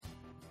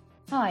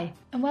Hi,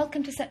 and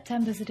welcome to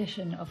September's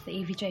edition of the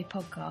EVJ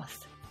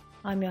podcast.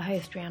 I'm your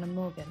host, Rhiannon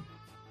Morgan.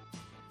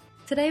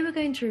 Today we're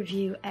going to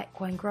review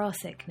equine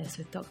grass sickness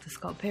with Dr.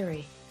 Scott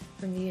Pirrie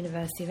from the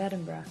University of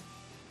Edinburgh,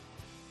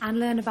 and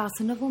learn about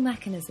a novel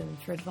mechanism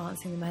for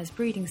advancing the mare's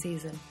breeding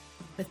season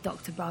with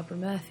Dr. Barbara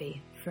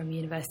Murphy from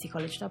University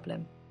College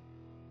Dublin.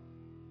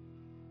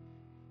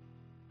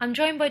 I'm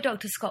joined by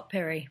Dr. Scott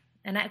Pirrie,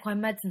 an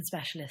equine medicine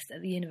specialist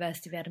at the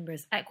University of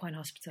Edinburgh's Equine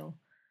Hospital,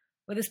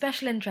 with a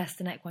special interest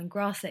in equine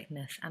grass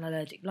sickness and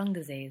allergic lung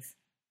disease.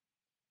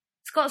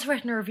 Scott's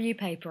written a review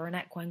paper on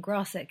equine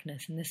grass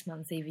sickness in this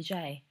month's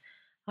EVJ,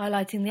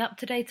 highlighting the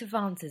up-to-date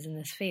advances in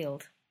this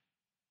field.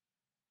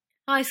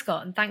 Hi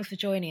Scott, and thanks for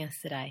joining us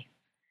today.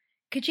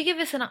 Could you give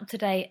us an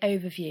up-to-date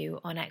overview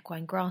on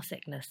equine grass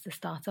sickness to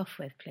start off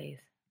with, please?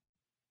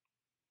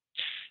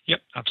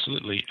 Yep,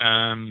 absolutely.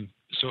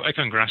 So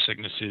equine grass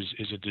sickness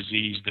is a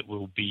disease that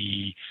will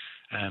be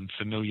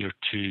familiar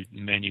to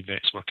many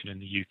vets working in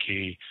the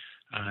UK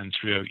and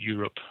throughout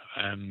Europe,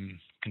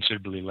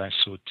 considerably less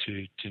so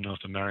to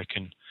North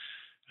American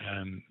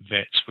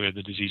vets, where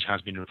the disease has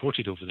been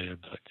reported over there,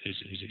 but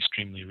is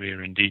extremely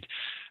rare indeed.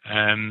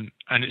 And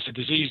it's a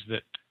disease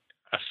that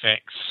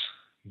affects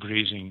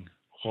grazing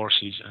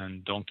horses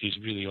and donkeys,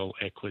 really all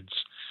equids.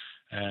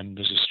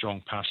 There's a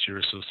strong pasture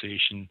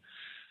association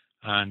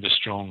and a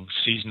strong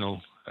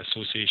seasonal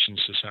association,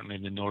 so certainly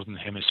in the Northern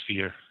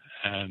Hemisphere,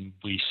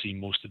 we see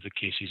most of the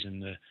cases in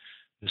the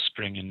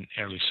spring and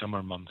early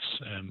summer months,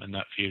 and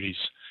that varies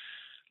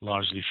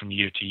largely from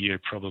year to year,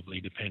 probably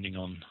depending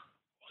on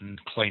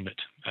climate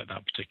at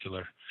that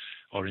particular,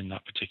 or in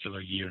that particular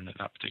year and at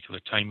that particular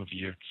time of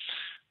year.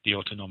 The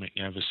autonomic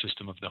nervous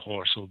system of the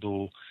horse,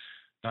 although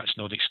that's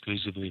not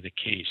exclusively the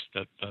case,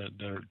 that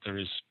there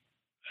is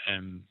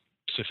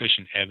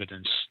sufficient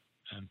evidence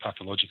and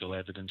pathological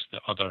evidence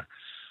that other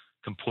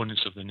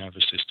components of the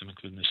nervous system,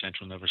 including the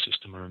central nervous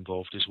system, are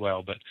involved as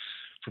well. But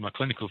from a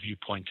clinical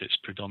viewpoint, it's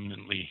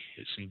predominantly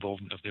its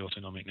involvement of the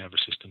autonomic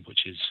nervous system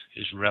which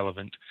is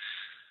relevant.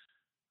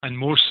 And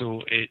more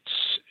so,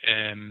 it's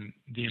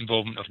the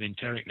involvement of the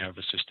enteric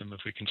nervous system.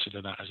 If we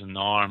consider that as an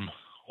arm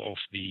of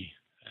the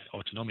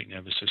autonomic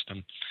nervous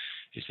system,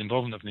 it's the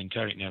involvement of the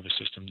enteric nervous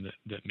system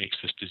that makes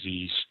this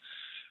disease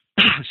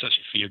such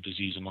a feared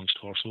disease amongst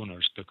horse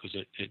owners, because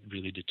it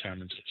really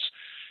determines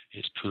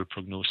its poor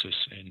prognosis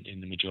in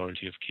the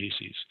majority of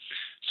cases.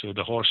 So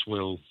the horse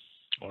will,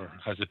 or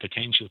has the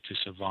potential to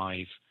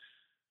survive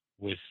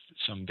with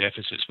some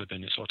deficits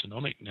within its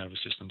autonomic nervous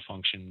system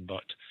function,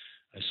 but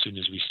as soon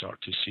as we start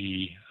to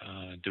see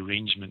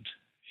derangement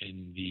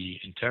in the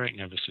enteric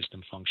nervous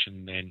system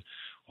function, then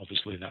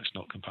obviously that's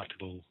not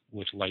compatible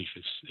with life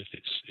if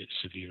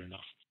it's severe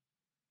enough.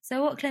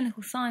 So what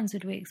clinical signs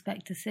would we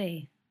expect to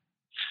see?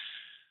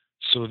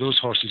 So those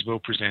horses will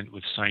present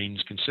with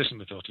signs consistent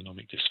with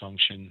autonomic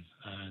dysfunction,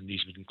 and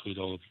these would include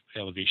all of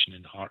elevation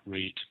in heart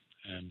rate,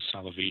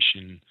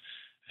 salivation,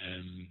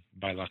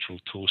 bilateral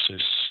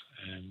ptosis,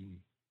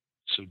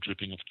 so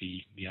drooping of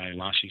the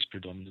eyelashes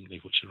predominantly,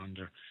 which are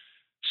under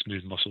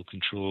smooth muscle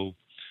control,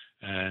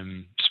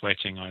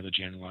 sweating, either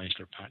generalized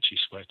or patchy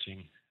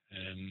sweating.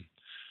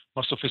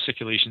 Muscle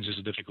fasciculations is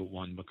a difficult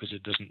one because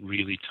it doesn't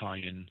really tie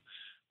in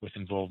with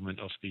involvement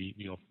of the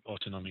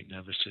autonomic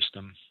nervous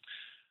system.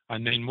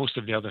 And then most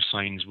of the other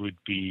signs would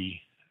be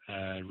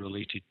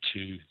related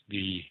to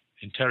the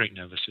enteric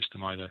nervous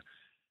system, either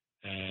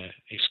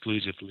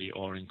exclusively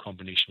or in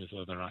combination with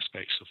other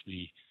aspects of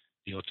the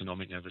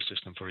autonomic nervous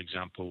system. For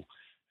example,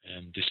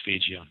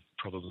 dysphagia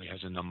probably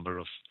has a number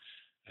of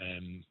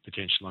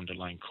potential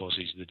underlying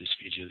causes of the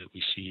dysphagia that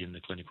we see in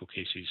the clinical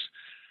cases.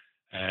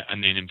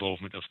 And then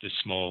involvement of the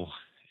small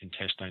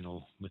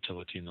intestinal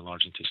motility and the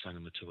large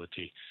intestinal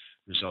motility,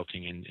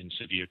 resulting in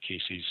severe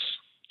cases,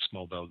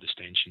 small bowel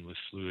distension with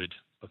fluid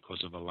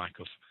because of a lack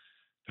of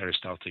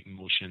peristaltic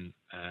motion,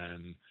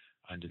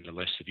 and in the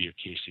less severe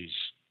cases,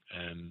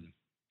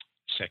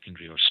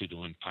 secondary or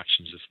pseudo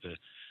impactions of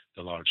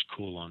the large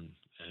colon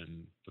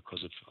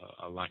because of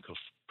a lack of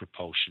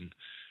propulsion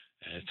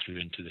through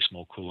into the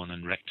small colon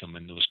and rectum,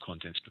 and those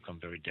contents become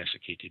very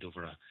desiccated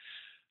over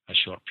a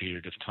short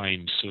period of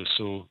time.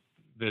 So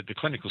the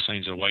clinical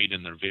signs are wide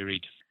and they're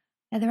varied.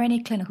 Are there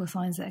any clinical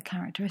signs that are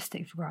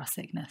characteristic for grass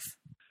sickness?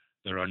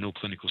 There are no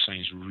clinical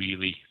signs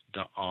really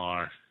that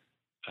are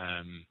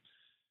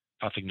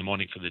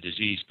pathognomonic for the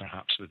disease,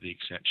 perhaps with the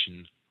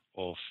exception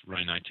of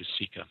rhinitis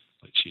sicca,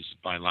 which is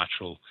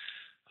bilateral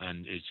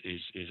and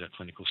is a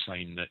clinical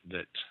sign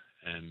that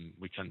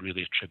we can't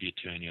really attribute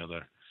to any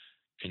other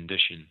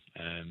condition.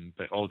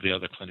 But all the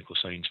other clinical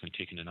signs, when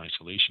taken in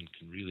isolation,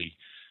 can really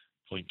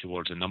point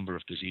towards a number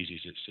of diseases.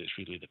 It's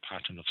really the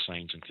pattern of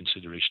signs and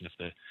consideration of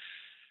the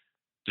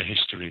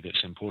history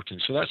that's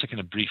important. So that's a kind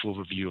of brief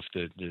overview of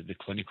the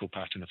clinical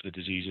pattern of the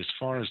disease. As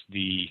far as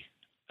the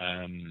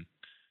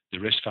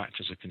risk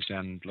factors are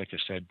concerned, like I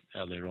said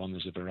earlier on,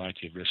 there's a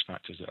variety of risk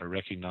factors that are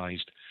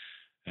recognised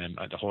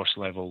at the horse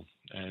level.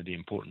 The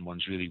important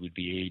ones really would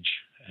be age.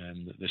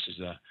 That this is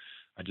a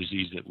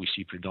disease that we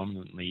see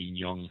predominantly in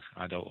young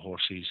adult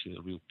horses,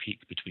 a real peak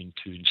between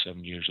 2 and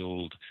 7 years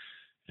old,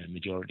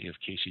 majority of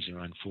cases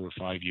around 4 or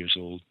 5 years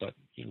old, but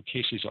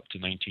cases up to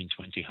 19,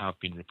 20 have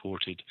been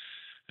reported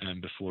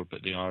before,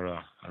 but they are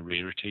a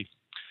rarity.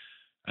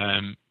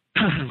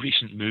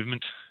 Recent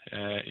movement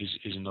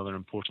is another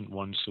important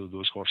one. So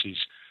those horses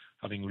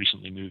having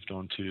recently moved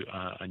on to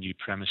a new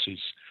premises,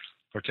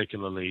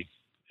 particularly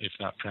if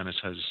that premise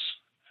has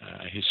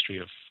a history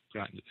of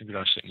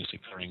grass sickness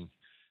occurring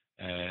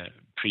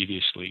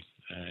previously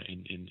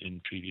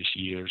in previous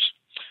years,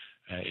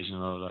 is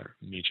another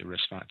major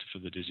risk factor for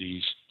the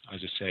disease.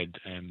 As I said,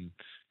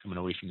 coming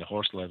away from the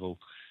horse level,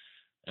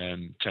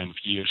 time of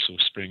year, so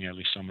spring,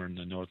 early summer in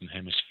the northern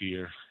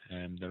hemisphere,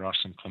 there are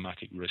some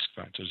climatic risk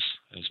factors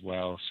as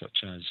well,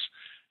 such as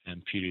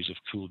periods of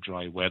cool,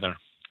 dry weather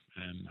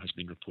has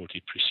been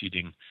reported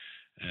preceding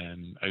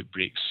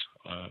outbreaks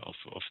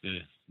of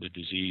the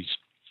disease.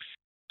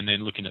 And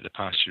then looking at the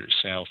pasture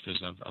itself,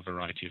 there's a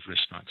variety of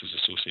risk factors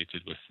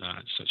associated with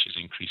that, such as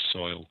increased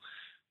soil,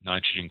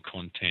 nitrogen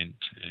content,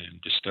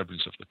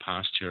 disturbance of the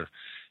pasture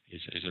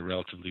is a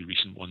relatively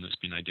recent one that's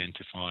been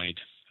identified.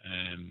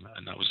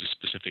 And that was a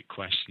specific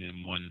question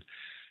in one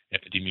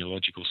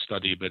epidemiological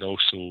study, but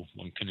also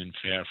one can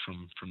infer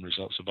from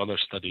results of other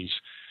studies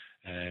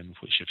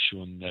which have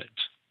shown that,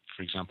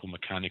 for example,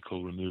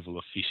 mechanical removal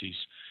of feces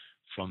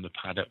from the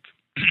paddock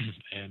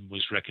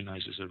was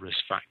recognized as a risk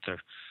factor,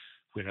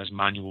 whereas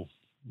manual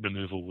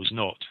removal was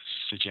not,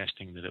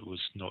 suggesting that it was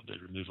not the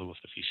removal of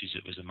the feces,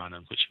 it was the manner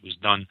in which it was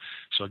done.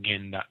 So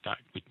again, that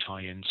would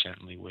tie in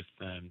certainly with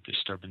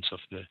disturbance of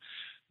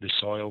the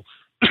soil.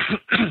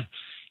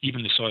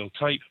 Even the soil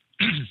type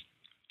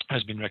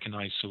has been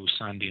recognized, so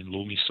sandy and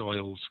loamy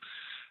soils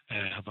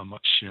have a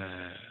much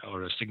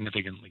or a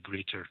significantly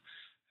greater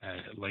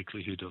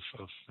likelihood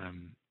of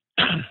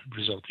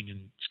resulting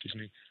in,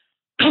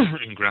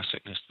 in grass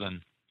sickness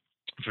than,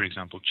 for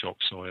example, chalk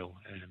soil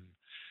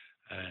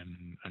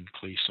and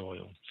clay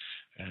soil.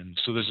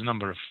 So there's a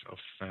number of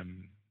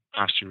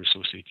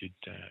pasture-associated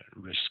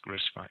risk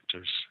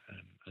factors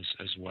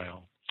as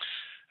well.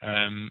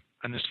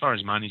 And as far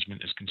as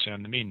management is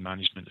concerned, the main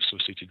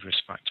management-associated risk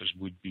factors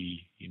would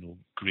be,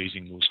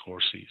 grazing those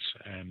horses.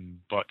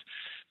 But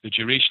the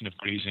duration of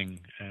grazing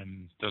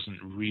doesn't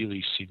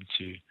really seem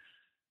to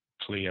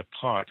play a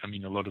part. I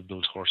mean, a lot of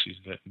those horses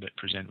that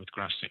present with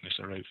grass sickness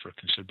are out for a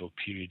considerable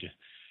period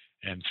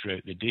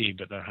throughout the day,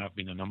 but there have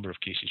been a number of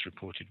cases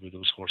reported where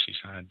those horses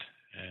had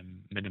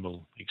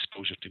minimal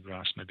exposure to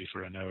grass, maybe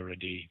for an hour a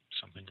day,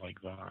 something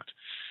like that.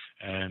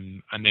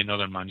 And then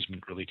other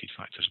management-related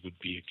factors would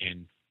be,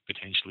 again,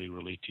 potentially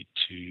related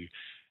to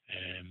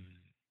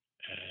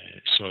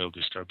soil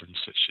disturbance,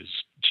 such as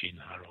chain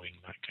harrowing,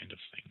 that kind of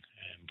thing,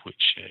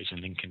 which is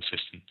an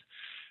inconsistent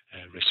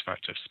risk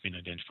factor that's been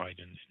identified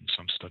in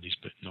some studies,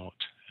 but not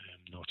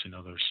in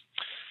others.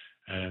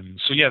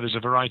 So yeah, there's a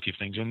variety of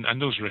things,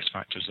 and those risk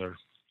factors are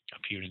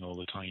appearing all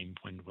the time.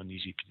 When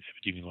these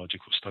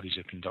epidemiological studies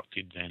are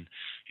conducted, then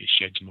it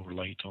sheds more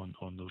light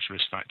on those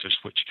risk factors,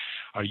 which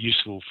are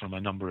useful from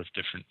a number of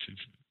different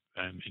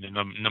in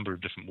a number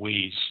of different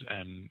ways.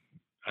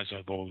 As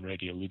I've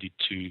already alluded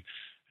to,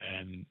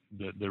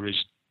 there is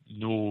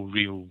no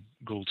real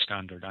gold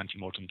standard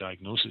antemortem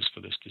diagnosis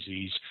for this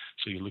disease.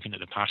 So you're looking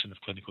at the pattern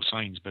of clinical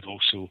signs, but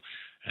also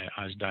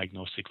as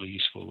diagnostically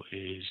useful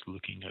is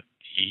looking at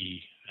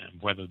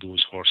whether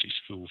those horses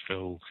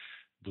fulfill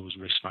those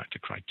risk factor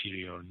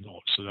criteria or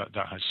not. So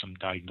that has some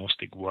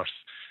diagnostic worth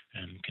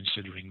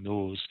considering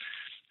those.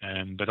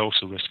 But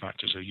also risk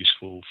factors are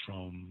useful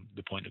from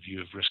the point of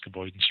view of risk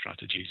avoidance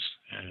strategies.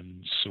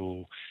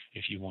 So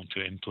if you want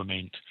to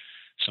implement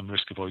some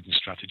risk avoidance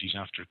strategies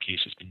after a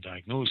case has been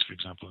diagnosed, for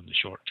example, in the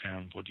short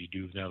term, what do you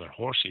do with the other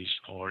horses?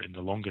 Or in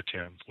the longer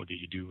term, what do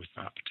you do with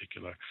that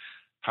particular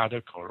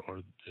paddock or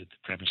the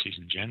premises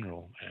in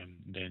general?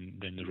 Then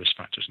the risk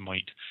factors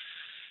might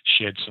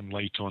shed some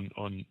light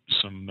on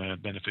some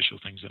beneficial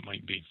things that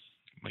might be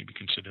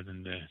considered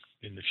in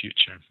the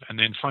future. And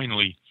then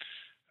finally,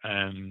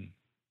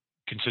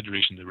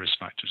 consideration of the risk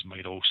factors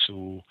might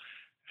also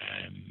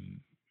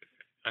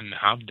and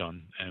have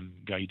done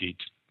guided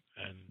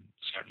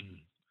certain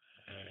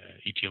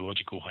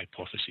etiological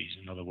hypotheses.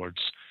 In other words,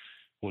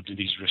 what do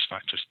these risk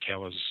factors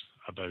tell us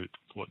about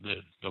what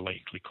the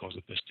likely cause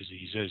of this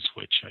disease is,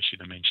 which I should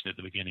have mentioned at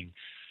the beginning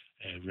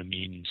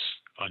remains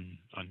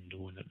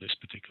unknown at this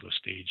particular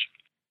stage.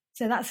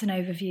 So that's an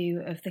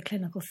overview of the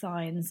clinical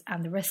signs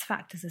and the risk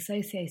factors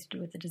associated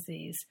with the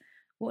disease.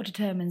 What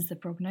determines the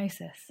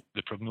prognosis?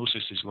 The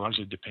prognosis is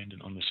largely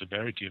dependent on the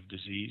severity of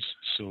disease.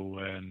 So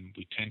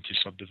we tend to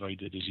subdivide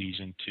the disease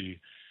into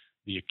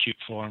the acute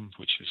form,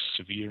 which is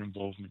severe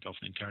involvement of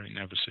the entire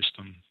nervous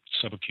system,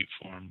 subacute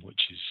form, which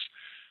is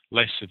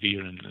less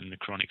severe, and the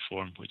chronic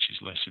form, which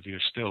is less severe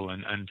still.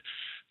 And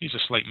these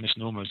are slight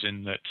misnomers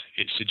in that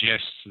it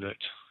suggests that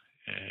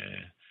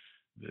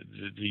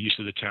the use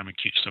of the term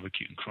acute,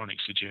 subacute, and chronic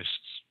suggests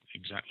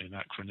exactly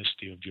that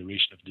chronicity of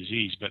duration of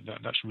disease, but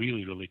that's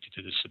really related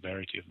to the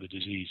severity of the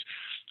disease.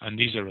 And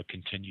these are a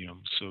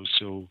continuum.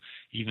 So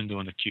even though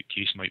an acute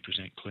case might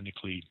present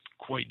clinically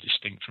quite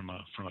distinct from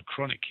a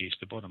chronic case,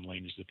 the bottom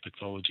line is the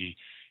pathology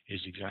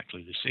is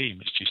exactly the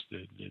same. It's just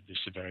the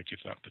severity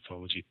of that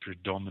pathology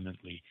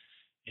predominantly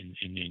in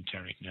the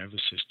enteric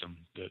nervous system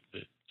that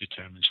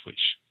determines which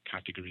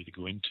category they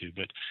go into.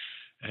 But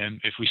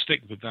if we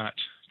stick with that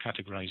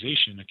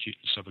categorization, acute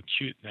and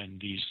subacute, then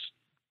these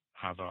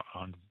have a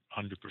 100%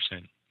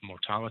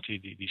 mortality.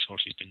 These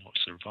horses do not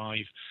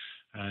survive.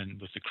 And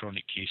with the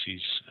chronic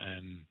cases,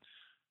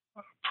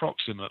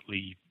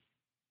 approximately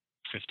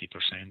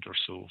 50% or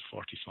so,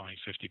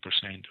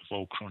 45-50% of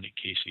all chronic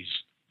cases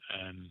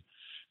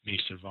may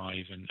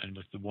survive. And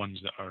with the ones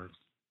that are,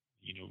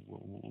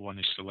 one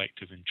is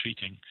selective in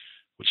treating,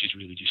 which is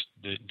really just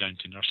down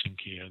to nursing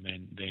care,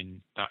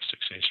 then that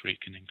success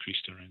rate can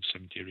increase to around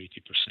 70 or 80%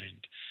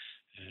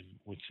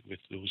 with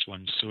those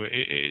ones. So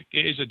it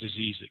is a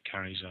disease that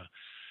carries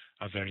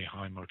a very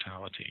high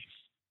mortality.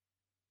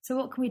 So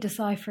what can we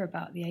decipher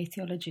about the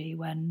etiology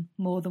when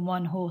more than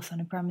one horse on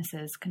a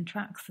premises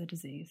contracts the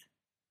disease?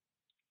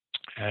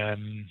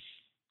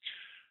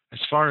 As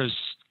far as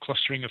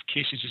clustering of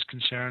cases is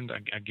concerned,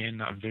 again,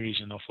 that varies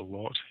an awful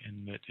lot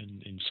in that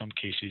in some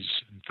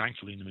cases, and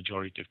thankfully in the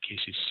majority of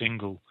cases,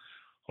 single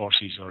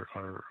horses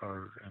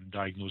are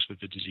diagnosed with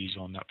the disease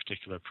on that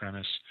particular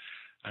premise.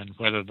 And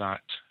whether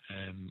that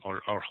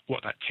or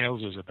what that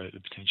tells us about the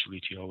potential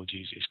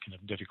etiologies is kind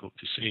of difficult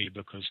to say,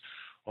 because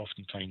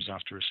oftentimes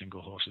after a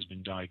single horse has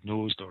been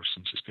diagnosed or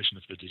some suspicion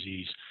of the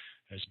disease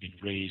has been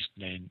raised,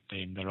 then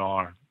there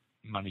are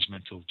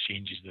managemental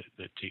changes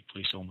that take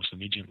place almost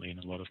immediately in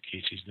a lot of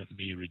cases that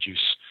may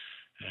reduce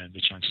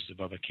the chances of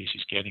other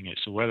cases getting it.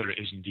 So whether it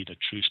is indeed a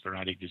true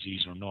sporadic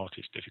disease or not,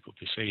 it's difficult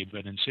to say.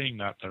 But in saying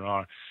that, there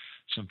are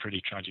some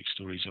pretty tragic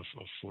stories of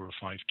 4 or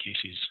 5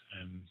 cases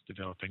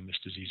developing this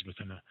disease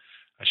within a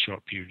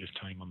short period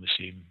of time on the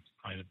same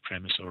either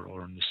premise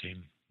or on the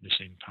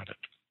same paddock.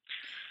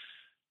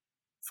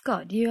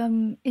 Scott,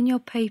 you in your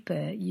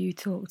paper you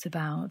talked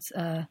about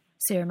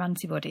serum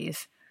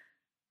antibodies,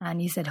 and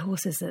you said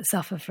horses that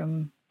suffer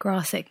from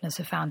grass sickness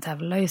were found to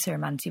have low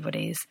serum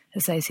antibodies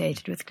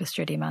associated with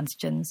Clostridium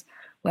antigens,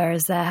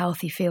 whereas their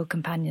healthy field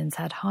companions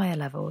had higher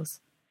levels.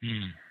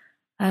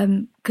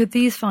 Would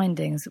these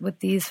findings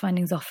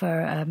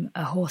offer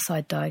a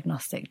horse-side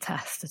diagnostic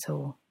test at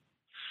all?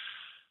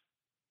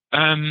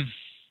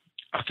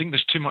 I think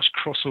there's too much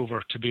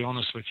crossover, to be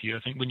honest with you. I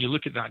think when you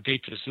look at that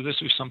data, so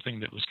this was something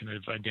that was kind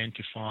of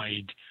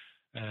identified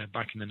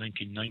back in the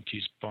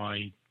 1990s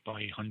by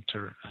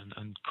Hunter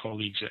and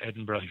colleagues at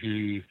Edinburgh,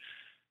 who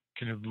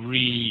kind of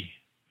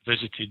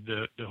revisited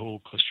the whole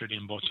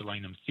Clostridium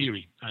botulinum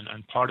theory.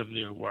 And part of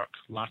their work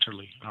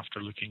laterally, after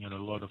looking at a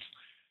lot of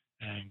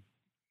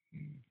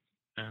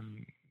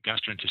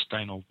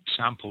gastrointestinal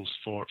samples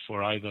for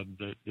either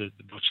the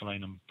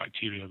botulinum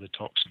bacteria or the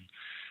toxin,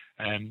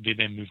 they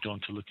then moved on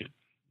to look at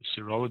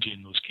serology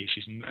in those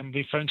cases, and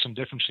they found some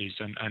differences.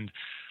 And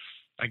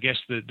I guess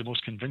the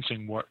most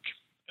convincing work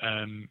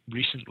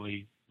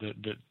recently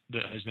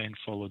that has then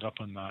followed up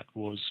on that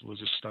was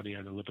a study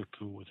out of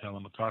Liverpool with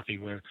Helen McCarthy,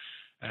 where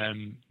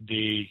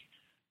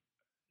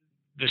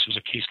this was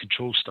a case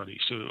control study.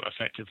 So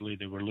effectively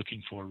they were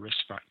looking for risk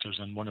factors,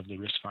 and one of the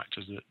risk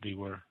factors that they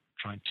were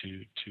trying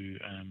to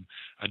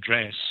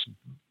address,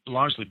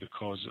 largely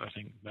because I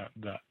think that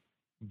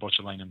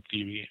botulinum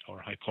theory or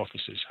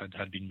hypothesis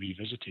had been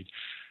revisited,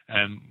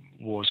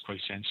 was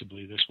quite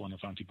sensibly this one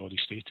of antibody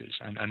status.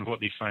 And what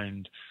they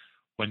found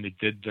when they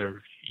did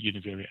their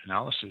univariate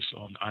analysis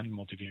and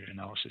multivariate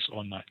analysis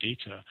on that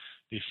data,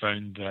 they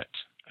found that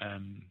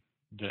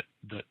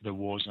that there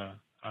was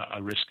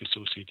a risk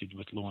associated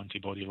with low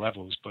antibody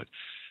levels. But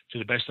to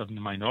the best of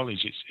my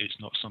knowledge, it's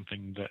not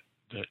something that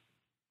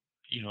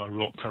a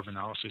ROC curve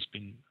analysis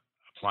been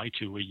applied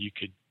to, where you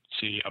could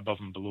say above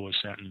and below a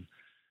certain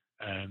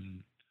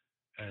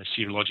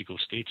serological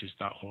status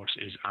that horse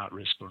is at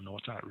risk or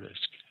not at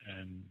risk.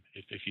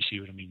 If you see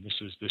what I mean, this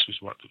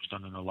was work that was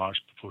done on a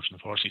large proportion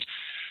of horses.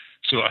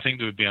 So I think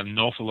there would be an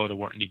awful lot of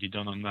work needed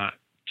done on that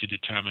to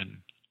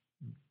determine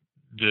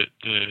the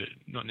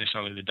not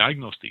necessarily the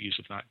diagnostic use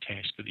of that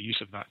test, but the use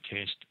of that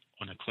test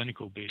on a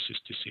clinical basis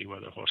to say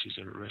whether horses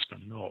are at risk or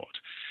not.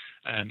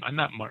 And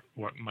that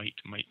work might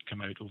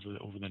come out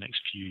over the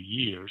next few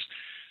years.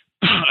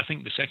 I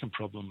think the second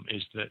problem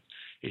is that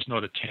it's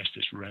not a test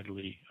that's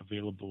readily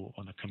available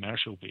on a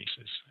commercial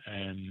basis.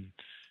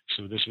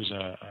 So this was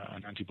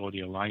an antibody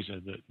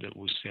ELISA that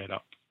was set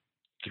up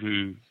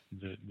through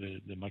the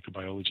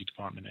microbiology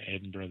department at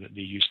Edinburgh that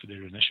they used for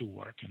their initial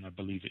work, and I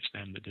believe it's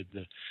them that did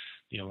the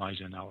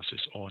ELISA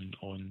analysis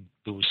on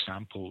those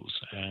samples.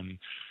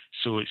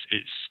 So it's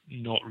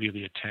not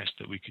really a test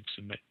that we could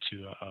submit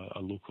to a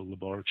local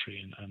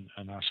laboratory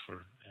and ask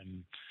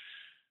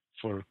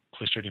for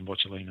Clostridium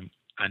botulinum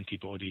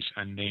antibodies,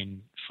 and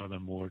then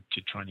furthermore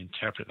to try and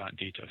interpret that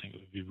data, I think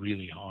it would be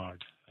really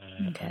hard.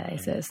 Okay,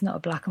 so it's not a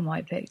black and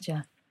white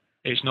picture.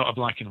 It's not a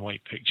black and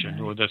white picture.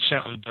 No, there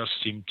certainly does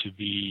seem to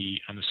be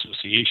an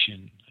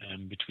association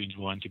between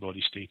low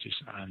antibody status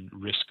and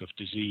risk of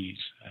disease,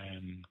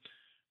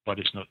 but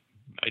it's not.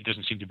 It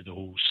doesn't seem to be the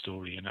whole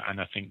story.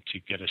 And I think to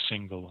get a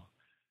single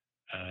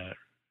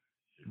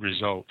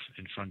result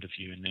in front of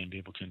you and then be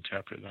able to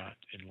interpret that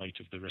in light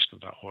of the risk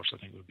of that horse, I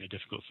think would be a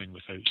difficult thing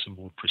without some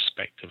more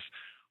prospective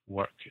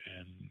work,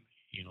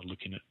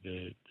 looking at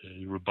the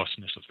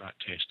robustness of that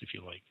test, if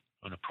you like,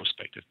 on a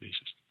prospective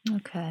basis.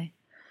 Okay.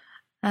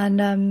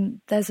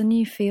 And there's a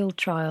new field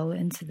trial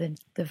into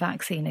the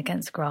vaccine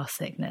against grass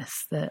sickness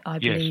that I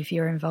believe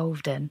you're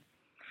involved in.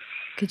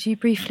 Could you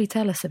briefly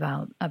tell us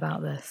about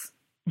this?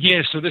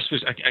 Yeah, so this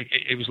was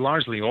it was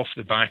largely off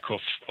the back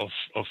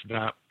of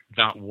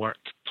that work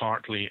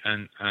partly,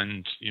 and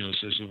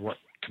so this is work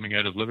coming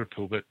out of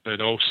Liverpool,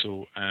 but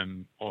also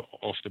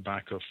off the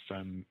back of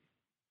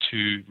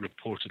two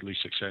reportedly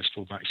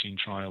successful vaccine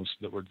trials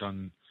that were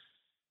done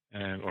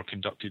or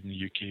conducted in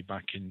the UK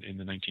back in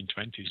the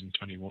 1920s, in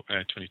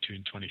 22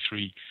 and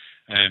 23,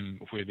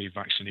 where they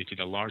vaccinated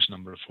a large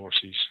number of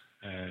horses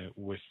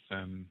with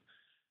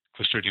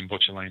Clostridium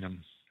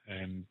botulinum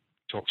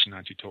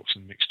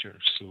toxin-antitoxin mixture,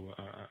 so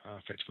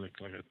effectively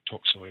like a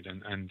toxoid,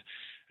 and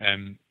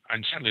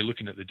certainly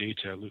looking at the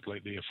data, it looked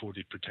like they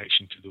afforded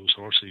protection to those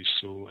horses.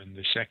 So in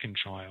the second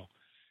trial,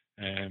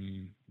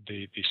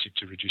 they seemed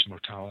to reduce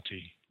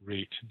mortality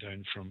rate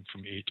down from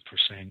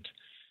 8%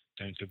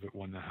 down to about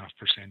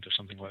 1.5% or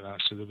something like that.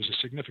 So there was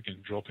a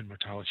significant drop in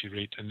mortality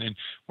rate. And then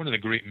one of the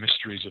great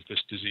mysteries of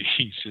this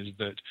disease is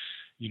that,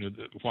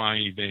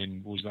 why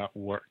then was that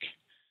work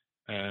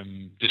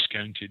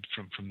discounted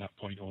from that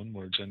point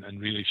onwards?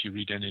 And really, if you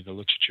read any of the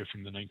literature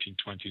from the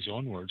 1920s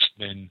onwards,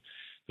 then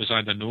there's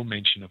either no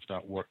mention of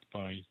that work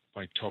by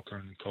Tucker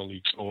and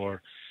colleagues,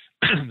 or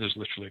there's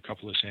literally a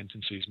couple of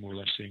sentences more or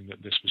less saying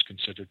that this was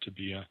considered to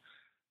be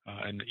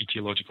an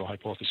etiological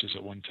hypothesis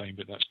at one time,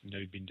 but that's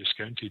now been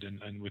discounted,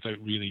 and without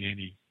really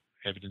any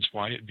evidence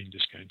why it had been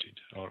discounted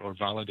or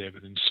valid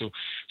evidence. So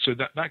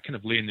that kind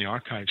of lay in the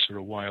archives for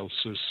a while.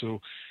 So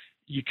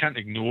you can't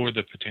ignore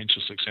the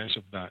potential success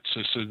of that.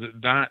 So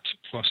that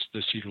plus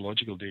the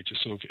serological data.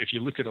 So if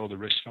you look at all the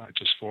risk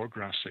factors for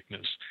grass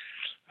sickness,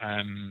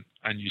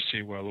 and you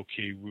say, well,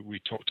 okay, we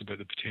talked about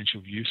the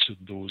potential use of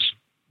those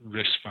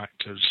risk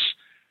factors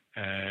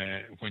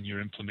when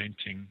you're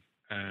implementing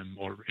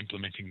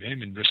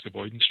them in risk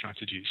avoidance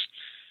strategies.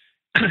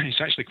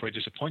 It's actually quite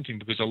disappointing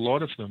because a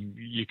lot of them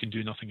you can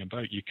do nothing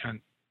about. You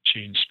can't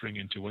change spring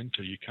into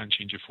winter. You can't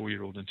change a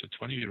 4-year-old into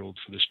a 20-year-old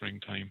for the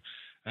springtime.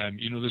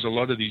 There's a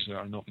lot of these that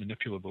are not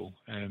manipulable.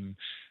 And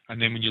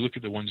then when you look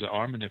at the ones that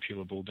are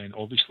manipulable, then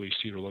obviously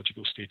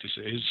serological status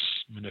is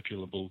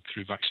manipulable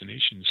through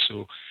vaccination.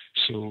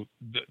 So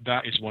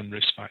that is one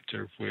risk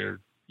factor where,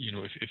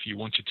 if you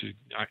wanted to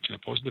act in a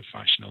positive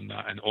fashion on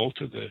that and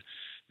alter the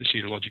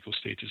serological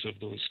status of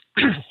those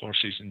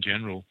horses in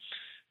general,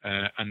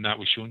 and that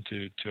was shown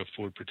to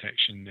afford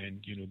protection,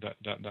 then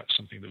that's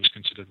something that was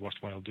considered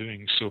worthwhile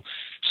doing. So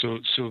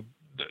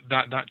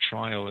that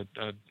trial,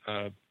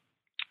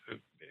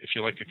 if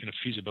you like, a kind of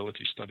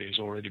feasibility study has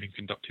already been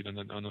conducted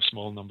on a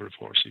small number of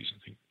horses. I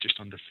think just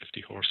under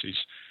 50 horses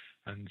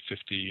and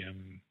 50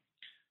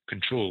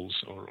 controls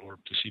or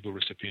placebo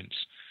recipients.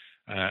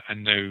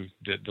 And now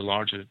the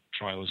larger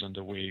trial is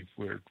underway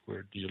where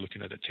you're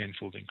looking at a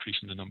tenfold increase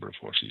in the number of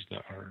horses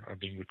that are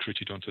being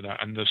recruited onto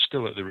that. And they're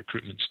still at the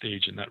recruitment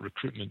stage, and that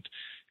recruitment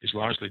is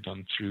largely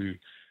done through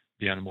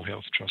the Animal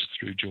Health Trust,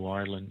 through Joe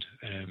Ireland,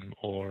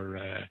 or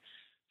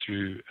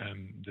through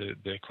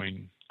the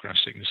Equine Grass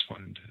Sickness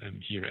Fund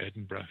here at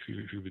Edinburgh,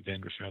 who would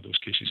then refer those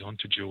cases on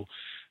to Joe.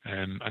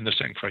 And there's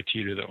certain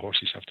criteria that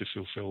horses have to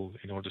fulfil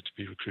in order to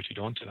be recruited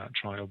onto that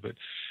trial. But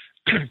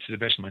to the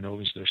best of my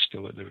knowledge, they're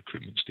still at the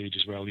recruitment stage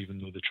as well, even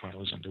though the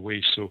trial is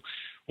underway. So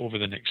over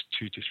the next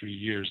 2 to 3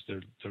 years,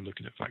 they're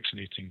looking at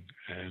vaccinating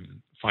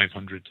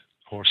 500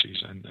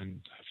 horses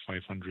and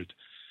 500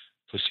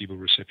 placebo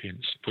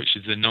recipients, which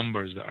is the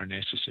numbers that are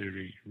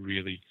necessary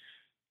really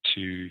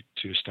to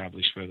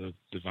establish whether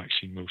the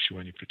vaccine will show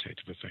any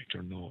protective effect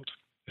or not.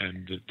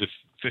 And the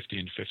 50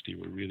 and 50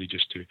 were really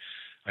just to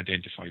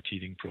identify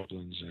teething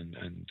problems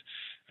and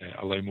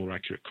allow more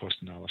accurate cost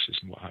analysis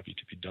and what have you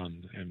to be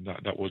done. And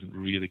that wasn't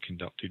really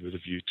conducted with a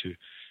view to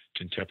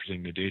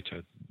interpreting the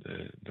data.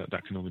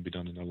 That can only be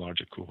done in a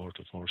larger cohort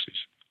of horses.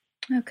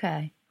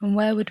 Okay. And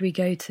where would we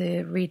go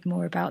to read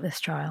more about this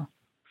trial?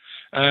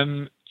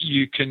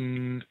 You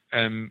can...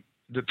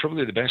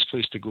 probably the best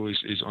place to go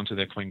is onto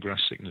the Equine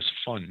Grass Sickness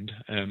Fund.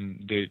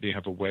 They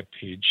have a web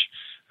page.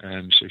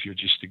 So if you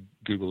just to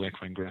Google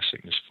Equine Grass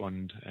Sickness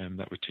Fund,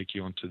 that would take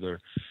you onto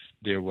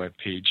their web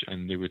page,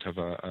 and they would have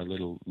a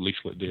little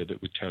leaflet there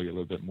that would tell you a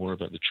little bit more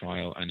about the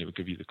trial, and it would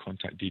give you the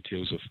contact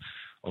details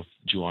of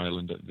Joe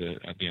Ireland at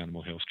the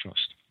Animal Health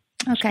Trust.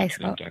 Okay,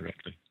 Scott.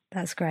 Directly.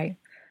 That's great.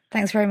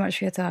 Thanks very much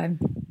for your time.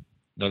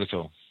 Not at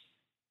all.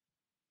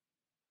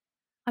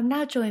 I'm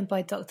now joined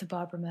by Dr.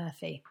 Barbara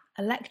Murphy,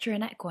 a lecturer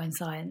in equine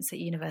science at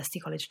University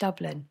College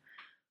Dublin,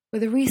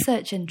 with a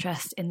research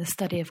interest in the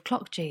study of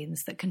clock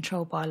genes that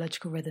control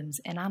biological rhythms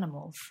in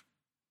animals.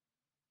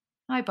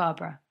 Hi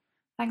Barbara,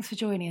 thanks for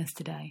joining us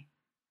today.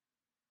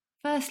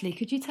 Firstly,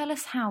 could you tell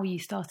us how you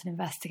started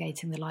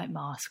investigating the light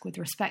mask with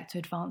respect to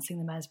advancing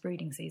the mare's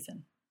breeding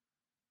season?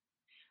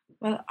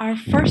 Well, our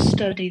first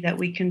study that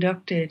we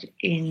conducted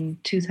in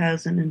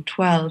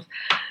 2012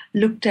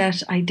 looked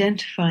at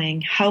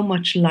identifying how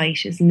much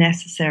light is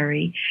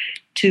necessary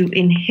to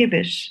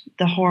inhibit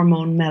the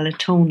hormone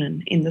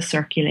melatonin in the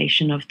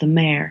circulation of the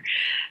mare.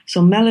 So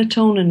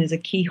melatonin is a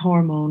key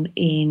hormone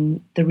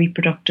in the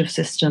reproductive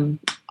system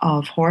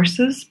of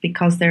horses.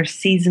 Because they're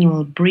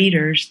seasonal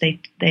breeders,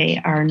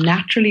 they are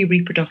naturally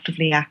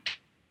reproductively active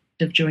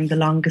during the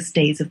longest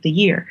days of the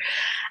year.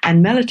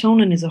 And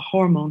melatonin is a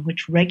hormone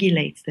which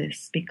regulates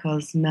this,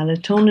 because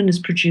melatonin is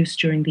produced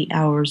during the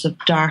hours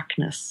of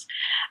darkness.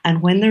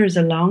 And when there is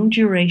a long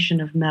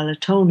duration of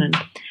melatonin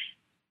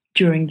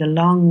during the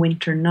long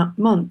winter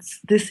months,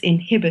 this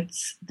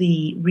inhibits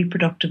the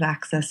reproductive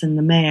axis in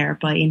the mare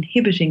by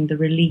inhibiting the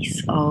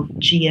release of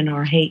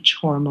GnRH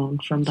hormone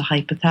from the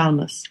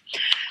hypothalamus.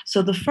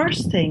 So the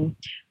first thing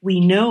we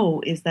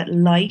know is that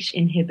light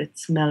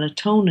inhibits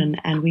melatonin,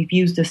 and we've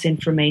used this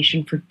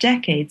information for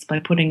decades by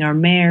putting our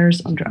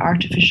mares under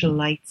artificial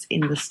lights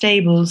in the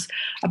stables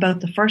about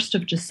the 1st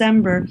of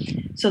December,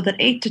 so that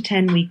 8 to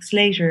 10 weeks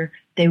later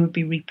they would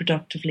be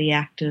reproductively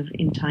active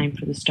in time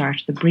for the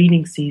start of the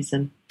breeding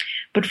season.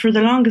 But for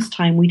the longest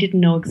time, we didn't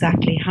know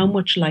exactly how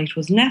much light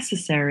was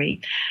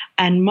necessary.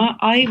 And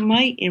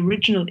my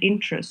original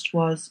interest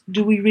was,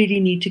 do we really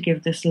need to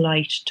give this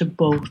light to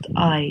both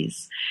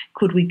eyes?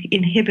 Could we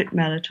inhibit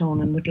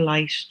melatonin with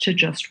light to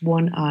just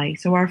one eye?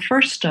 So our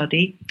first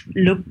study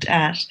looked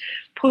at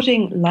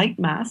putting light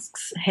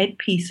masks,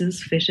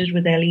 headpieces fitted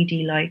with LED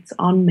lights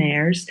on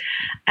mares,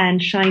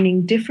 and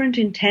shining different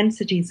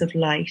intensities of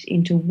light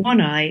into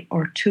one eye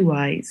or two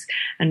eyes.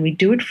 And we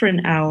do it for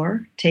an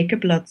hour, take a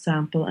blood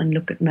sample, and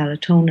look at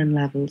melatonin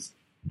levels.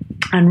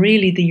 And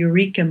really the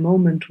eureka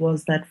moment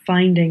was that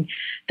finding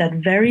that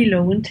very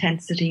low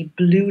intensity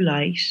blue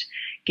light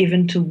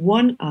given to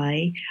one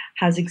eye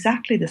has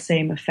exactly the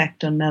same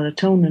effect on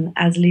melatonin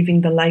as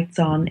leaving the lights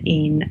on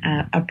in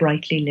a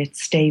brightly lit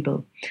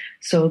stable.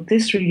 So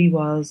this really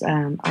was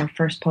our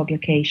first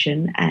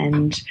publication,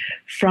 and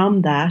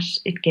from that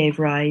it gave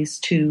rise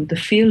to the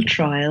field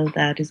trial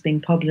that is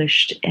being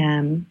published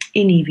in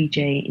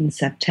EVJ in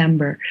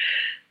September.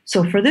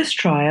 So for this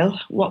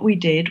trial, what we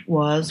did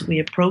was we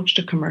approached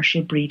a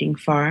commercial breeding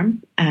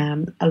farm,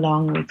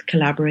 along with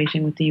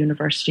collaborating with the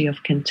University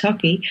of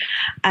Kentucky,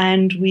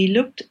 and we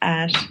looked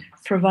at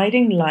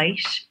providing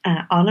light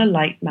on a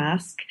light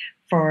mask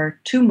for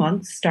 2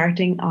 months,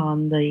 starting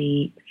on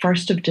the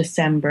 1st of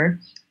December,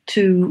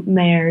 to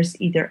mares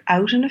either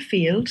out in a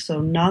field,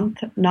 so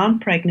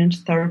non-pregnant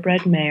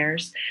thoroughbred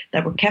mares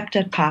that were kept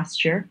at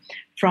pasture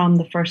from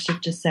the 1st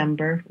of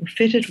December, were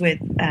fitted with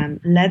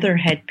leather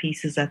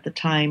headpieces at the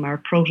time. Our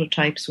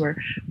prototypes were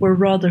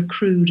rather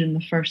crude in the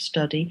first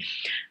study.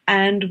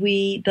 And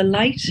the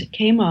light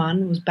came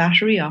on, was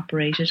battery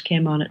operated,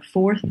 came on at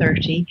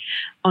 4:30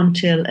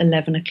 until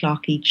 11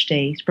 o'clock each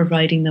day,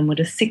 providing them with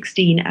a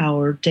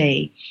 16-hour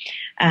day.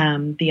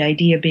 The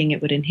idea being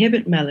it would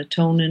inhibit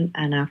melatonin,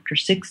 and after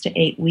 6 to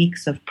 8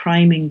 weeks of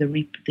priming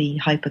the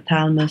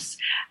hypothalamus,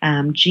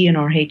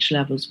 GnRH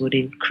levels would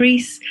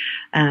increase,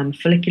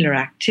 follicular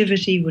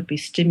activity would be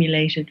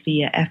stimulated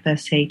via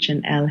FSH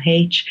and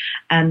LH,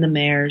 and the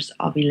mare's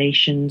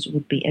ovulations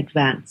would be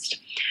advanced.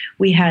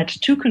 We had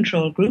 2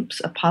 control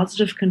groups, a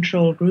positive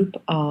control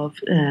group of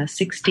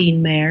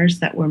 16 mares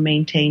that were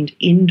maintained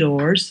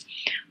indoors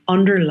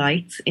under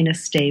lights in a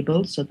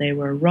stable, so they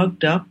were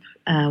rugged up,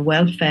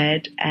 well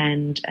fed,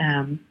 and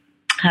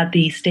had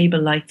the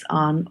stable lights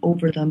on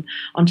over them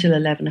until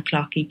 11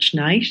 o'clock each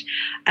night,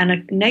 and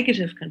a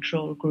negative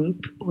control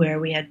group where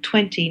we had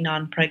 20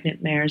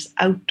 non-pregnant mares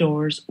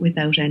outdoors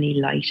without any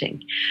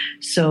lighting.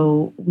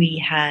 So we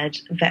had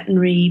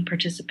veterinary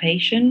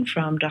participation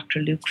from Dr.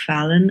 Luke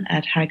Fallon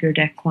at Haggard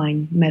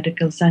Equine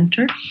Medical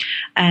Centre,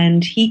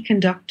 and he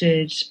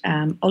conducted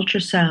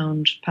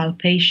ultrasound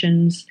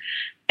palpations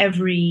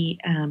every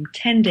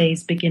 10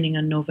 days beginning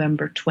on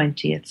November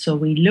 20th. So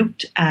we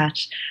looked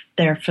at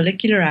their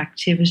follicular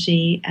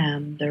activity,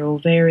 their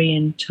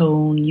ovarian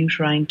tone,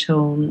 uterine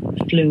tone,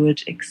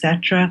 fluid,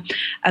 etc.,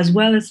 as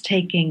well as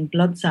taking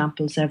blood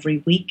samples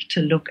every week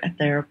to look at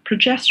their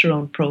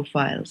progesterone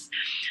profiles.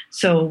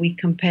 So we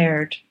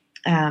compared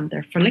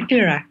their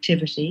follicular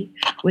activity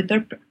with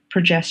their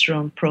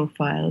progesterone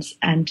profiles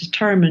and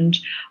determined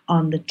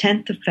on the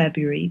 10th of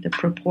February the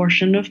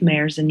proportion of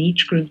mares in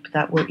each group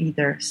that were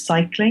either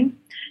cycling,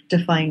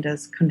 defined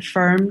as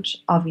confirmed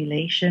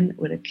ovulation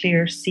with a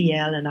clear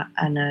CL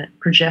and a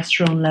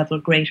progesterone level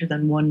greater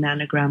than 1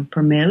 nanogram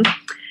per mil,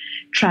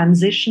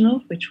 transitional,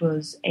 which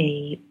was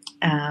a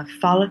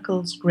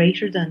follicles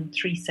greater than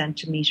 3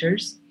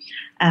 centimeters,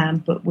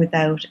 but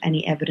without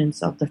any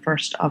evidence of the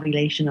first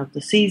ovulation of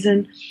the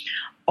season,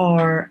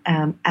 or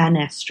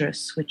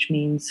anestrus, which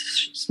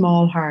means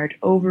small hard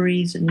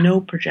ovaries,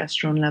 no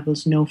progesterone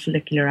levels, no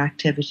follicular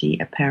activity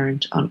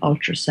apparent on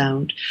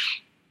ultrasound.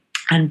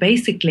 And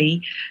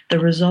basically, the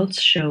results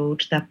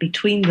showed that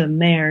between the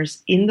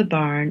mares in the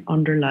barn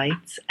under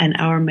lights and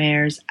our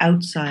mares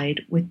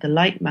outside with the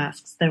light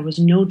masks, there was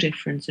no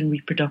difference in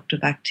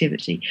reproductive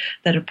activity,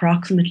 that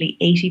approximately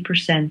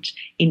 80%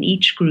 in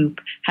each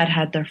group had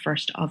had their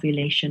first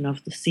ovulation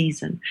of the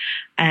season.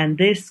 And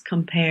this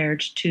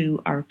compared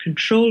to our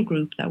control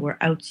group that were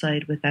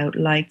outside without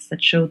lights,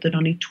 that showed that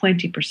only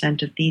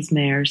 20% of these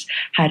mares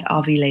had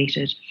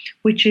ovulated,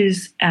 which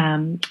is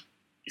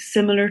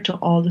similar to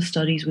all the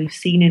studies we've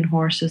seen in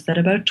horses, that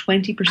about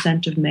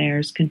 20% of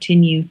mares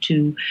continue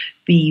to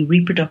be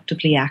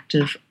reproductively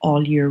active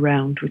all year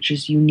round, which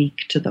is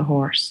unique to the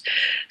horse.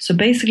 So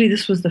basically,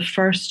 this was the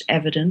first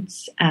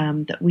evidence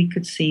that we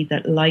could see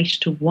that light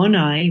to one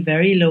eye,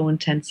 very low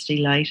intensity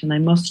light, and I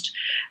must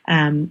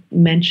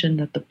mention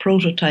that the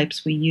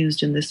prototypes we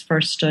used in this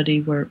first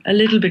study were a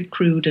little bit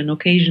crude and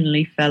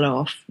occasionally fell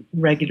off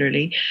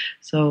regularly.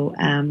 So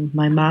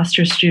my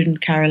master's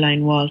student,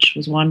 Caroline Walsh,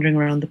 was wandering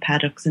around the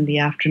paddocks in the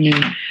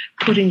afternoon,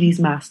 putting these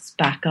masks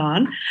back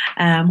on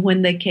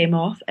when they came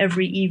off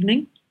every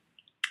evening.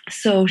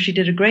 So she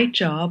did a great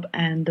job,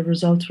 and the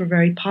results were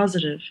very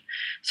positive.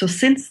 So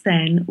since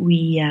then,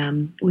 we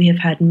have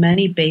had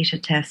many beta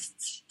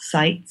tests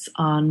sites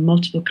on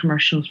multiple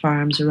commercial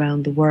farms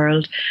around the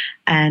world,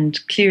 and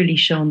clearly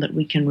shown that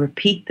we can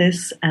repeat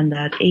this, and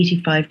that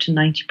 85 to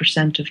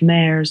 90% of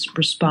mares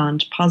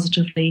respond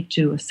positively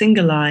to a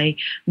single eye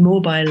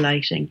mobile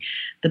lighting.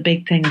 The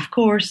big thing, of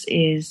course,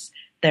 is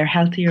they're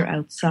healthier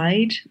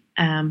outside.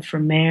 For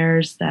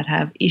mares that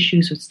have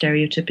issues with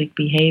stereotypic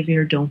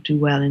behavior, don't do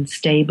well in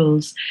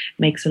stables,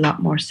 makes a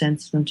lot more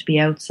sense for them to be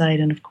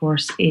outside. And of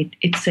course,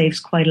 it saves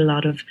quite a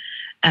lot of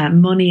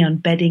money on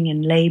bedding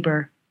and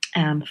labor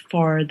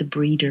for the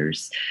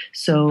breeders.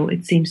 So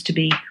it seems to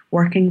be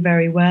working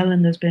very well,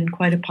 and there's been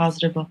quite a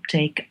positive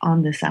uptake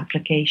on this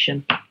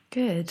application.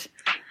 Good.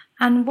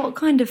 And what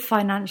kind of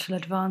financial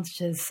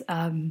advantages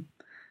per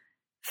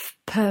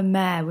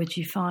mare would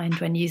you find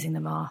when using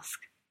the mask?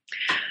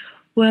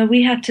 Well,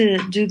 we had to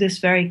do this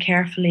very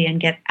carefully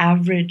and get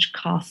average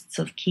costs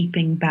of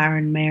keeping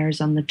barren mares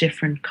on the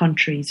different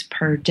countries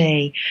per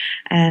day.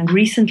 And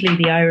recently,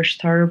 the Irish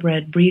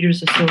Thoroughbred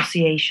Breeders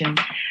Association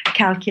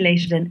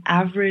calculated an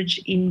average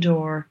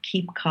indoor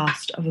keep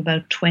cost of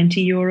about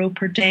 €20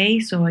 per day.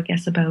 So I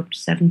guess about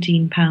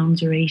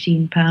 £17 or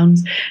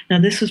 £18. Now,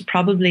 this was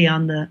probably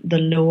on the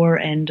lower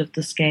end of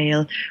the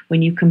scale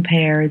when you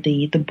compare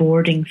the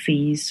boarding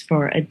fees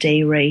for a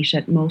day rate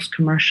at most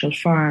commercial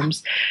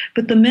farms.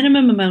 But the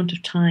minimum amount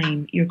of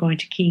time you're going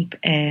to keep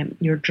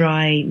your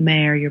dry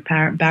mare, your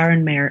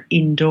barren mare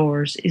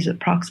indoors is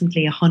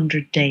approximately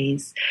 100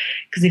 days.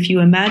 Because if you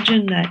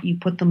imagine that you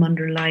put them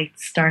under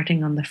lights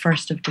starting on the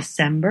 1st of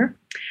December,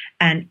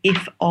 and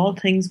if all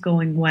things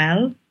going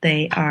well,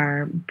 they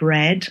are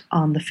bred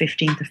on the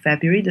 15th of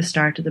February, the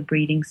start of the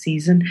breeding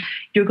season,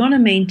 you're going to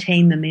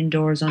maintain them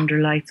indoors under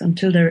lights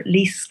until they're at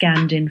least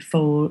scanned in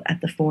full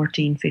at the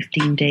 14,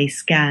 15-day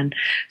scan.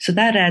 So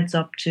that adds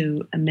up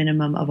to a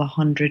minimum of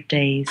 100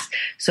 days.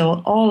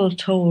 So all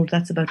told,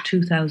 that's about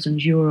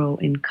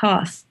 €2,000 in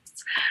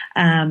costs.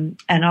 And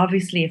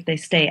obviously, if they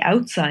stay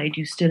outside,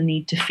 you still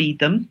need to feed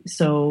them.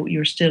 So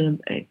you're still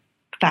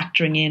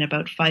factoring in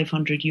about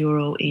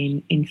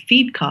 €500 in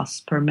feed costs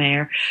per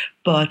mare.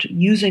 But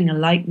using a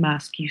light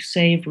mask, you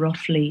save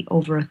roughly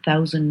over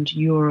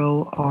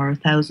 €1,000 or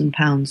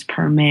 £1,000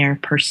 per mare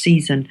per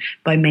season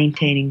by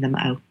maintaining them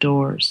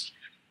outdoors.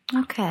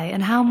 Okay,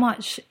 and how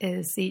much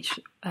is each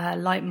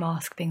light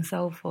mask being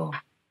sold for?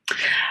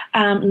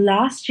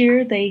 Last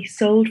year they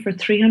sold for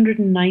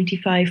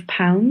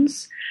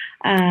 £395.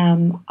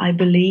 I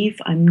believe,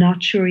 I'm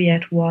not sure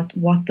yet what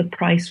the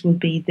price will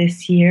be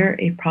this year.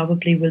 It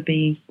probably will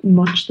be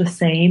much the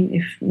same,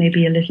 if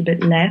maybe a little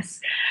bit less.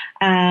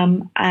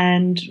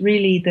 And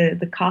really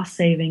the cost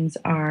savings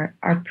are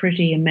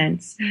pretty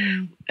immense.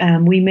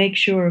 We make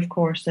sure, of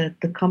course, that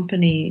the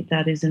company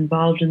that is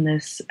involved in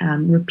this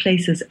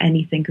replaces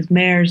anything, because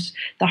mares,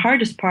 the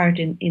hardest part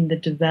in the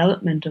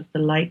development of the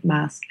light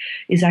mask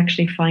is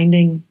actually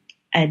finding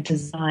a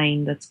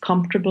design that's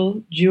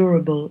comfortable,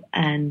 durable,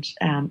 and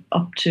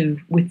up to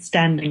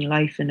withstanding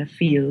life in a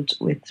field.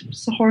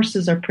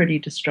 Horses are pretty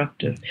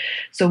destructive.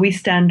 So we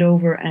stand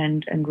over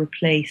and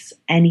replace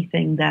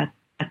anything that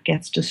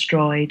gets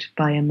destroyed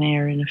by a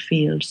mare in a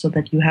field, so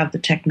that you have the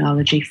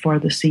technology for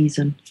the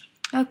season.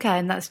 Okay,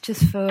 and that's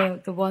just for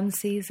the one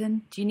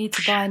season? Do you need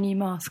to buy a new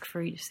mask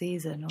for each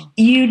season? Or?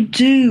 You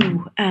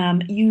do.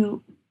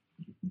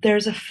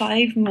 There's a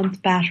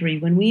 5-month battery.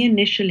 When we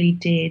initially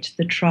did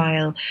the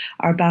trial,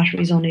 our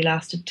batteries only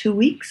lasted 2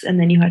 weeks, and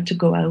then you had to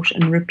go out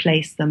and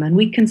replace them. And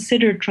we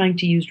considered trying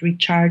to use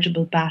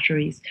rechargeable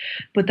batteries,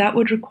 but that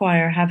would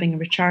require having a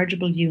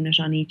rechargeable unit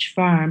on each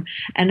farm,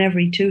 and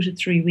every 2 to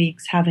 3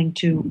 weeks having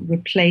to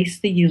replace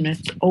the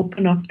units,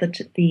 open up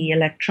the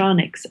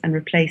electronics, and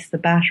replace the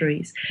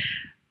batteries.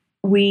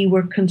 We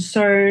were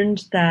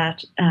concerned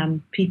that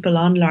people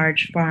on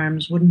large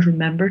farms wouldn't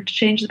remember to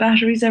change the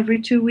batteries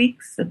every 2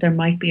 weeks, that there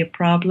might be a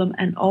problem.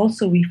 And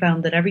also we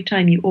found that every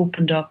time you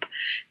opened up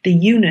the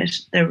unit,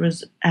 there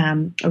was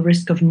a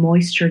risk of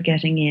moisture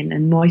getting in.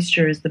 And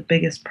moisture is the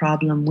biggest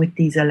problem with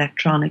these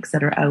electronics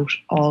that are out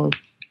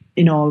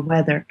in all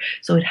weather.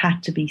 So it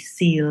had to be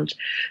sealed.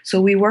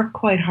 So we worked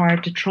quite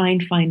hard to try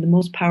and find the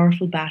most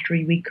powerful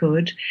battery we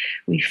could.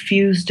 We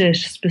fused it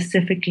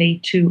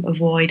specifically to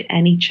avoid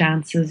any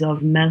chances of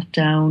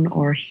meltdown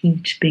or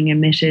heat being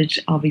emitted,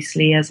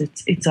 obviously, as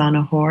it's on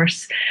a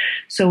horse.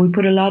 So we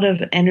put a lot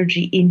of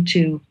energy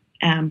into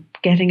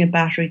getting a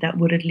battery that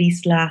would at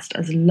least last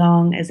as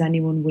long as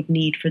anyone would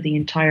need for the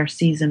entire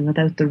season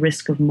without the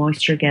risk of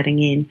moisture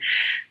getting in.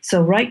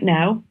 So right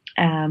now,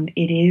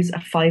 it is a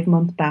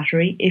 5-month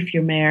battery. If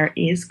your mare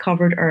is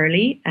covered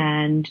early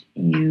and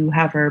you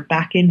have her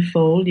back in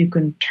foal, you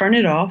can turn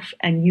it off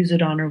and use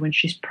it on her when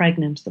she's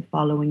pregnant the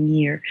following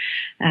year.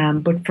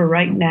 But for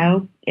right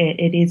now,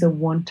 it is a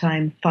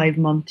one-time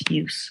 5-month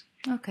use.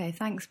 Okay,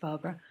 thanks,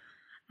 Barbara.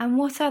 And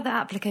what other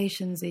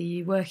applications are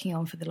you working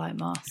on for the light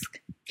mask?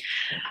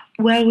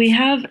 Well, we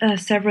have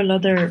several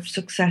other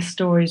success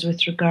stories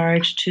with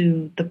regard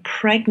to the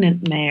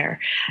pregnant mare.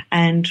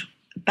 And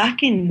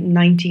back in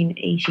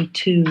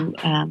 1982,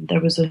 there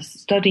was a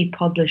study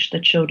published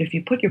that showed if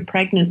you put your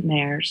pregnant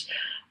mares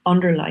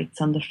under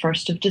lights on the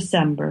 1st of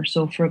December,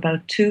 so for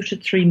about 2 to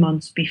 3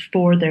 months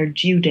before their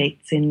due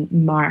dates in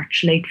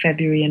March, late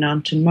February and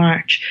on to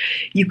March,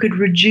 you could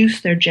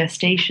reduce their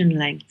gestation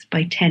length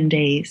by 10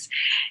 days.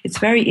 It's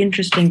very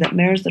interesting that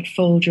mares that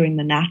foal during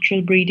the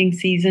natural breeding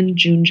season,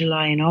 June,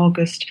 July and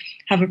August,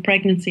 have a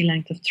pregnancy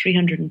length of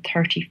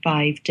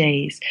 335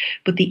 days,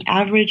 but the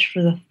average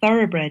for the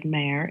thoroughbred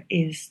mare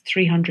is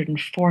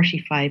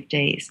 345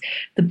 days.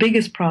 The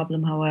biggest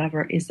problem,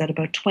 however, is that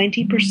about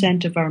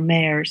 20% of our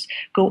mares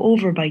go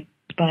over by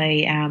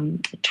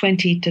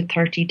 20 to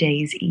 30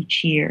 days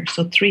each year.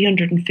 So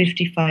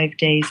 355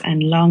 days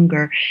and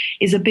longer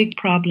is a big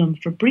problem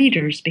for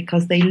breeders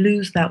because they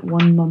lose that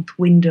 1 month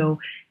window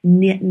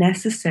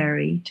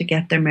necessary to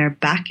get their mare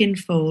back in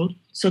foal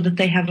so that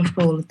they have a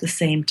foal at the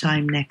same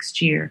time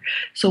next year.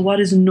 So what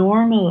is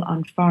normal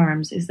on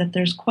farms is that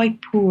there's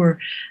quite poor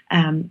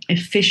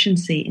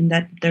efficiency in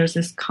that there's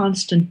this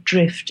constant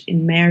drift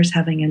in mares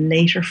having a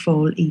later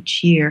foal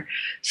each year,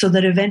 so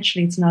that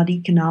eventually it's not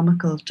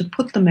economical to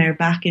put the mare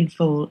back in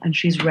foal and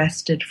she's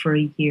rested for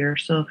a year.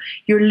 So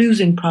you're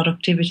losing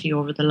productivity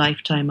over the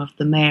lifetime of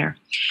the mare.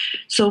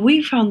 So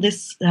we found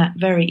this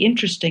very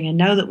interesting, and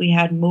now that we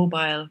had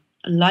mobile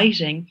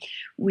lighting,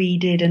 we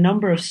did a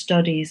number of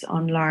studies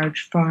on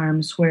large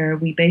farms where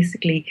we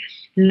basically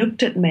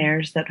looked at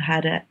mares that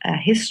had a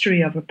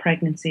history of a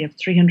pregnancy of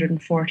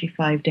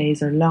 345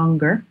 days or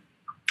longer,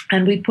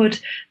 and we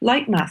put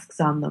light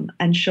masks on them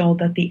and showed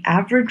that the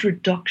average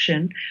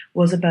reduction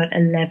was about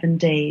 11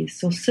 days.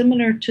 So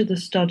similar to the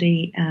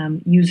study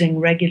using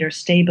regular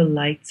stable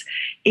lights,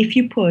 if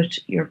you put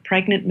your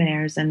pregnant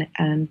mares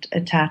and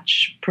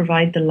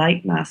provide the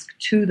light mask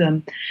to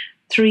them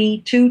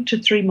 2 to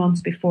 3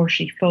 months before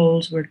she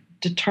foals, we're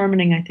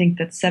determining, I think,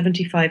 that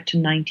 75 to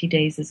 90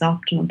 days is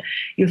optimum,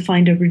 you'll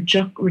find a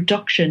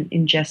reduction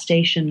in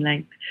gestation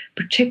length,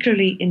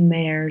 particularly in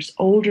mares,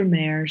 older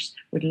mares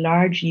with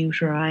large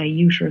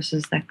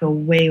uteruses that go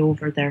way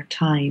over their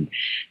time.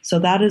 So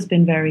that has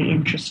been very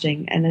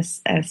interesting. And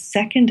a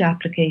second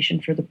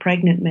application for the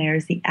pregnant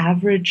mares, the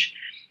average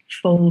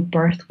full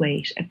birth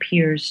weight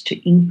appears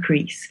to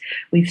increase.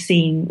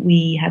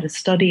 We had a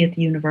study at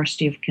the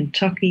University of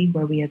Kentucky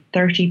where we had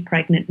 30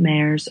 pregnant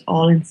mares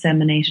all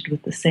inseminated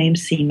with the same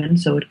semen,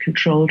 so it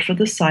controlled for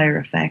the sire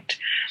effect,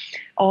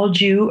 all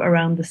due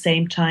around the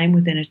same time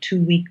within a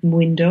 2-week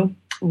window.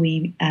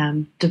 We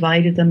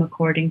divided them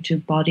according to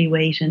body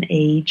weight and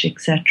age,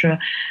 etc.,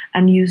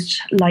 and used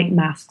light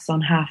masks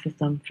on half of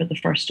them for the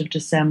 1st of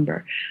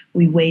December.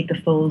 We weighed the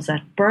foals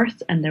at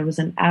birth, and there was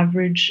an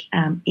average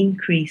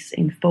increase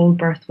in foal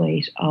birth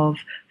weight of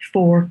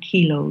 4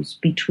 kilos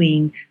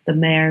between the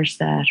mares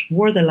that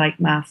wore the light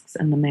masks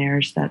and the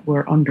mares that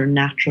were under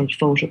natural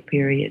photo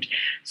period.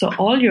 So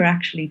all you're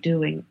actually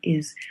doing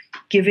is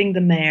giving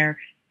the mare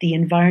the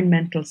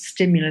environmental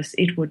stimulus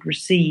it would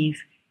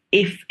receive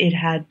if it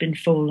had been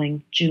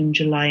foaling June,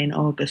 July and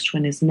August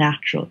when it's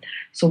natural.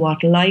 So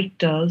what light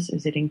does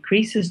is it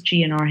increases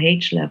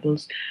GnRH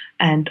levels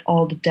and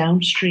all the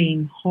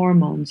downstream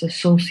hormones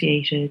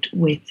associated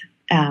with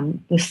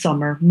the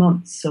summer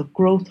months. So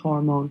growth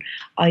hormone,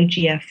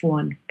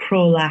 IGF-1,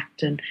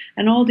 prolactin,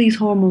 and all these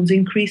hormones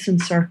increase in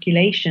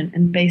circulation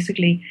and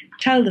basically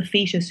tell the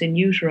fetus in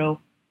utero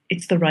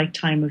it's the right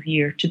time of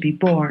year to be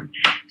born.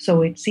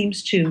 So it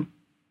seems to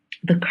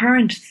the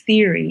current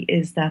theory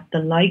is that the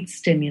light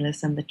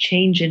stimulus and the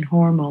change in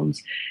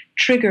hormones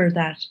trigger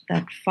that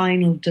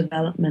final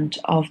development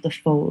of the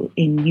foal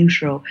in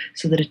utero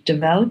so that it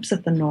develops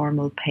at the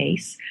normal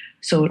pace.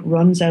 So it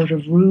runs out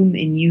of room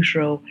in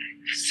utero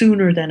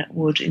sooner than it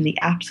would in the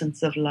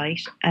absence of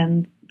light.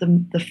 And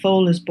the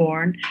foal is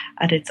born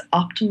at its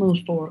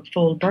optimal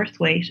foal birth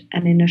weight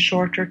and in a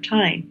shorter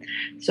time.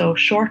 So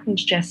shortened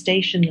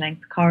gestation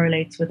length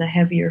correlates with a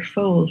heavier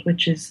foal,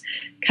 which is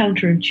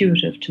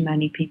counterintuitive to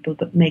many people,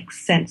 but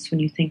makes sense when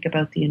you think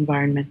about the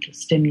environmental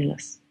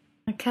stimulus.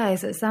 Okay,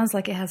 so it sounds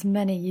like it has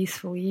many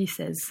useful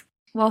uses.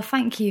 Well,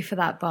 thank you for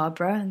that,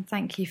 Barbara, and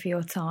thank you for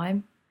your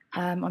time.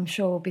 I'm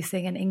sure we'll be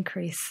seeing an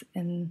increase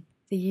in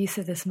the use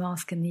of this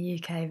mask in the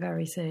UK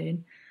very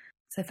soon.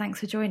 So thanks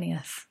for joining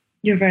us.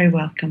 You're very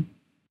welcome.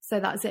 So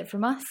that's it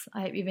from us.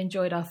 I hope you've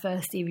enjoyed our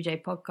first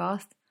EVJ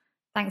podcast.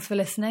 Thanks for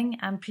listening,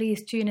 and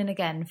please tune in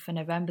again for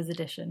November's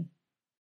edition.